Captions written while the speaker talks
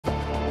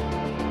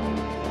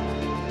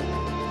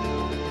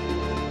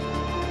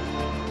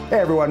Hey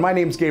everyone, my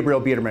name is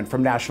Gabriel Biderman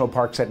from National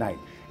Parks at Night.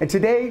 And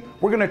today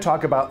we're going to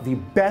talk about the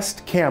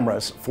best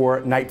cameras for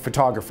night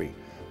photography.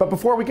 But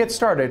before we get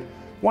started, I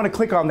want to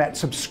click on that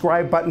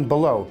subscribe button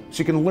below so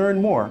you can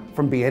learn more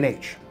from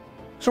B&H.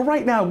 So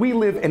right now we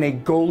live in a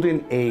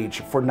golden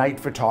age for night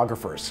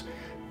photographers.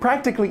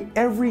 Practically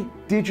every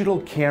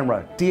digital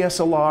camera,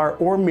 DSLR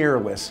or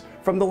mirrorless,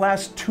 from the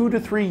last 2 to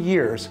 3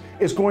 years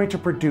is going to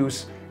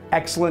produce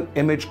excellent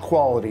image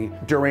quality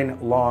during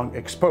long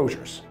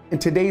exposures. In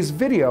today's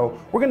video,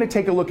 we're going to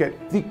take a look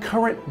at the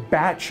current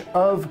batch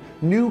of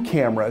new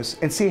cameras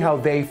and see how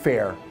they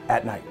fare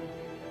at night.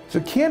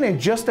 So Canon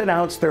just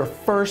announced their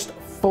first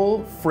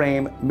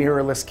full-frame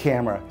mirrorless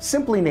camera,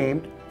 simply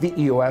named the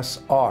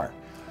EOS R.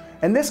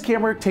 And this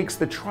camera takes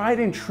the tried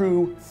and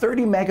true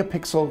 30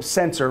 megapixel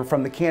sensor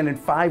from the Canon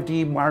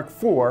 5D Mark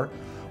IV,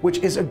 which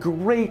is a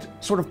great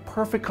sort of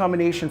perfect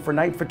combination for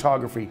night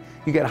photography.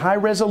 You get high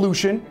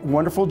resolution,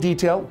 wonderful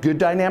detail, good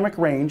dynamic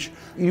range.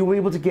 You'll be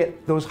able to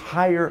get those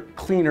higher,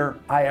 cleaner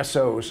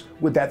ISOs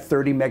with that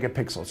 30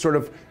 megapixel, sort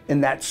of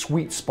in that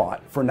sweet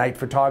spot for night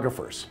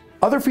photographers.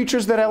 Other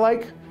features that I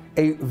like,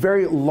 a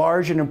very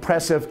large and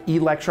impressive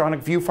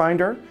electronic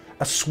viewfinder,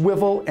 a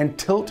swivel and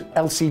tilt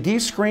LCD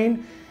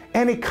screen,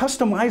 and a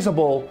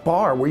customizable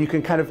bar where you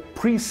can kind of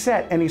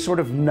preset any sort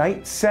of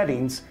night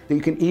settings that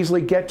you can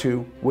easily get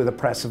to with a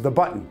press of the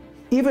button.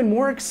 Even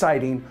more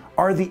exciting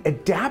are the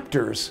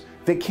adapters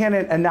that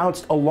Canon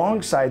announced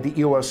alongside the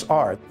EOS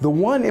R. The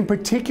one in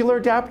particular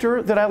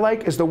adapter that I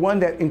like is the one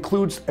that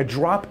includes a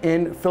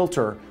drop-in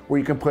filter where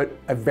you can put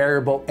a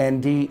variable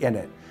ND in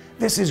it.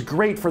 This is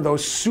great for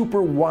those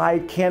super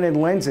wide Canon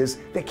lenses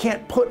that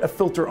can't put a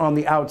filter on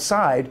the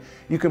outside.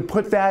 You can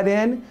put that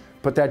in,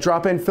 put that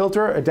drop-in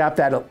filter, adapt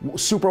that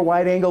super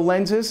wide angle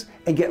lenses,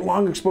 and get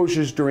long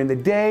exposures during the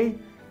day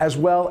as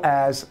well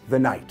as the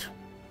night.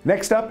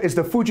 Next up is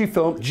the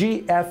Fujifilm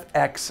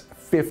GFX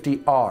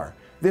 50R.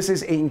 This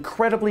is an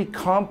incredibly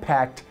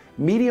compact,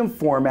 medium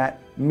format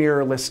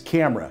mirrorless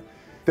camera.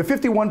 The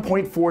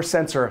 51.4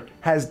 sensor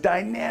has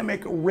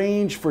dynamic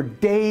range for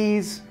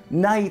days,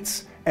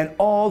 nights, and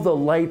all the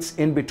lights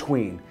in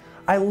between.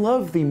 I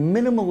love the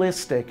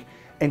minimalistic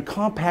and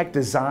compact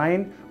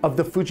design of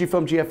the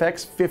Fujifilm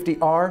GFX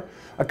 50R.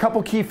 A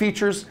couple key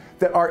features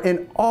that are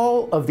in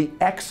all of the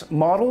X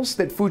models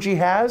that Fuji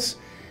has.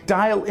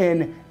 Dial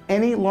in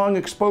any long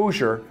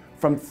exposure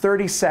from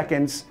 30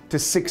 seconds to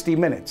 60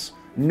 minutes.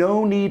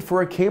 No need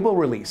for a cable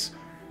release.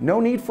 No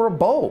need for a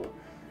bulb.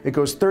 It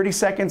goes 30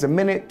 seconds, a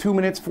minute, 2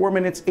 minutes, 4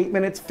 minutes, 8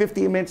 minutes,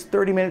 50 minutes,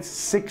 30 minutes,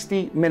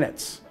 60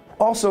 minutes.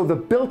 Also, the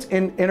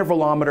built-in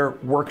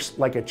intervalometer works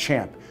like a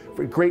champ.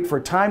 Great for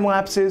time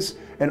lapses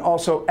and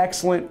also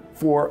excellent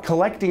for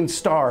collecting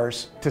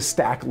stars to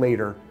stack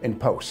later in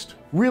post.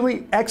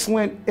 Really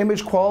excellent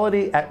image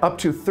quality at up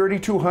to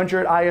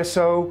 3200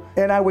 ISO,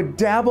 and I would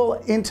dabble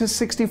into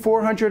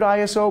 6400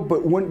 ISO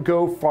but wouldn't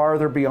go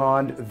farther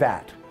beyond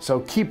that.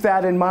 So keep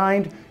that in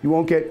mind. You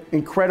won't get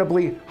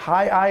incredibly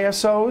high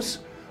ISOs,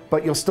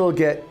 but you'll still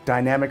get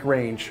dynamic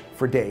range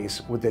for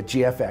days with the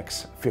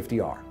GFX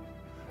 50R.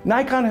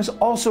 Nikon has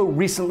also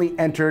recently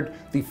entered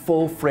the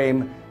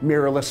full-frame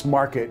mirrorless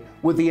market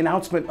with the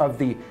announcement of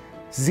the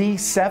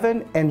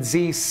Z7 and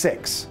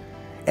Z6.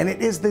 And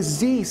it is the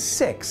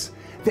Z6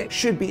 that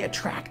should be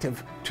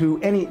attractive to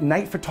any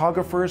night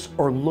photographers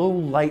or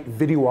low-light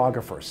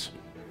videographers.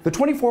 The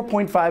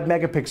 24.5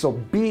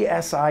 megapixel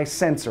BSI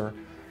sensor,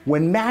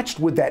 when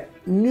matched with that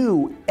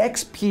new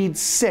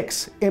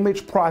XP6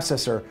 image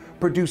processor,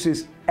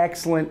 produces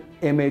excellent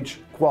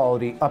image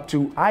quality up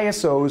to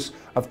ISOs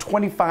of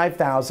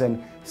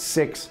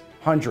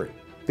 25,600.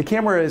 The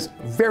camera is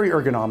very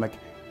ergonomic,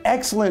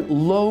 excellent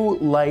low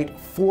light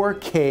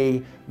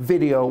 4K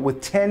video with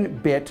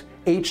 10-bit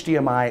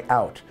HDMI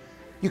out.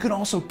 You can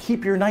also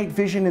keep your night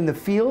vision in the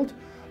field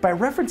by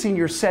referencing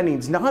your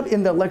settings not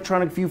in the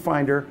electronic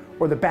viewfinder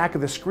or the back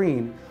of the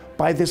screen,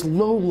 by this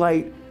low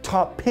light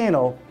top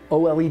panel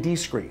OLED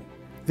screen.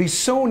 The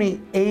Sony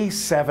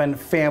A7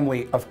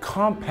 family of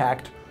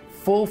compact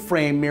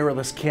full-frame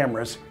mirrorless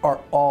cameras are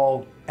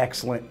all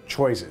excellent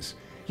choices.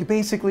 You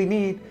basically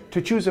need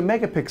to choose a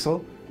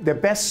megapixel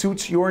that best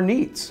suits your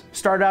needs.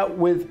 Start out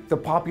with the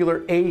popular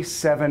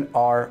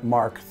A7R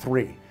Mark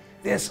III.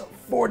 This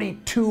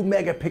 42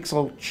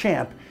 megapixel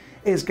champ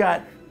has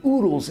got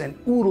oodles and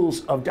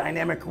oodles of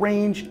dynamic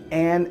range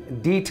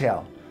and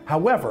detail.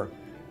 However,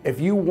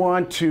 if you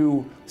want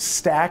to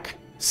stack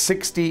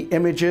 60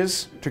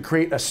 images to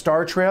create a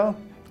star trail,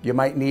 you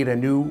might need a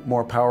new,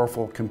 more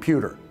powerful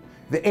computer.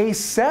 The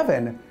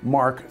A7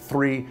 Mark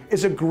III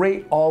is a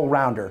great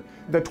all-rounder.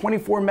 The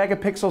 24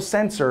 megapixel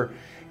sensor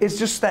is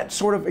just that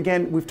sort of,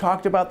 again, we've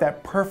talked about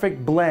that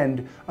perfect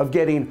blend of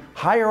getting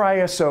higher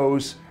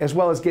ISOs as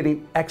well as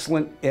getting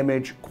excellent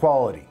image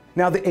quality.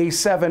 Now the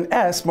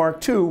A7S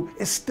Mark II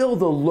is still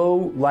the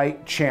low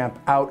light champ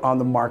out on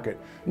the market.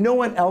 No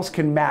one else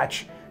can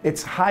match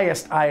its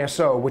highest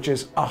ISO, which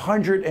is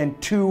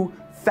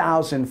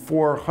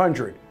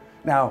 102,400.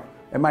 Now,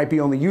 it might be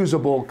only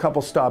usable a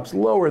couple stops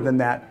lower than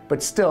that,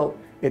 but still,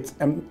 it's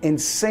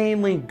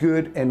insanely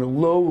good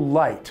and low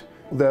light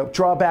The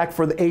drawback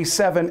for the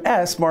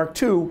A7S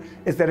Mark II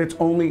is that it's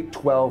only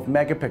 12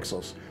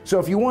 megapixels. So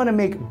if you want to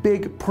make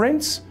big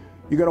prints,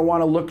 you're going to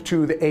want to look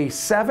to the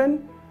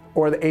A7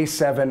 or the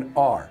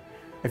A7R.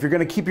 If you're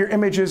going to keep your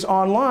images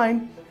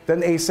online,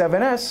 then the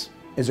A7S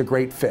is a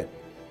great fit.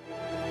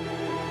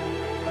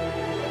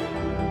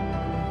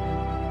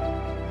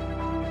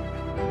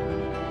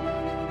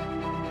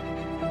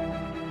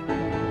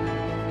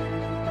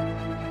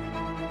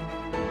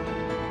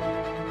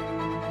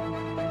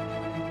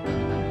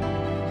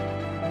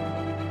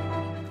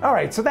 All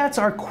right, so that's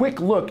our quick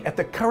look at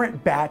the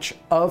current batch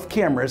of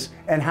cameras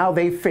and how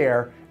they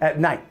fare at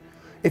night.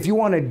 If you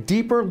want a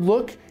deeper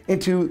look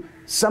into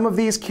some of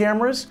these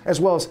cameras, as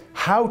well as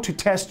how to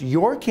test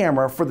your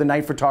camera for the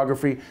night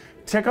photography,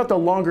 check out the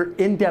longer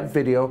in-depth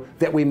video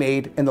that we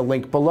made in the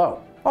link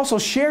below. Also,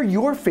 share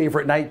your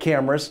favorite night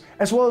cameras,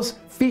 as well as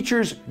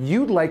features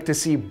you'd like to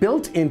see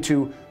built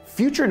into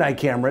future night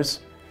cameras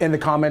in the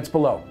comments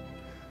below.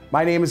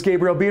 My name is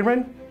Gabriel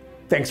Biderman.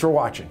 Thanks for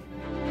watching.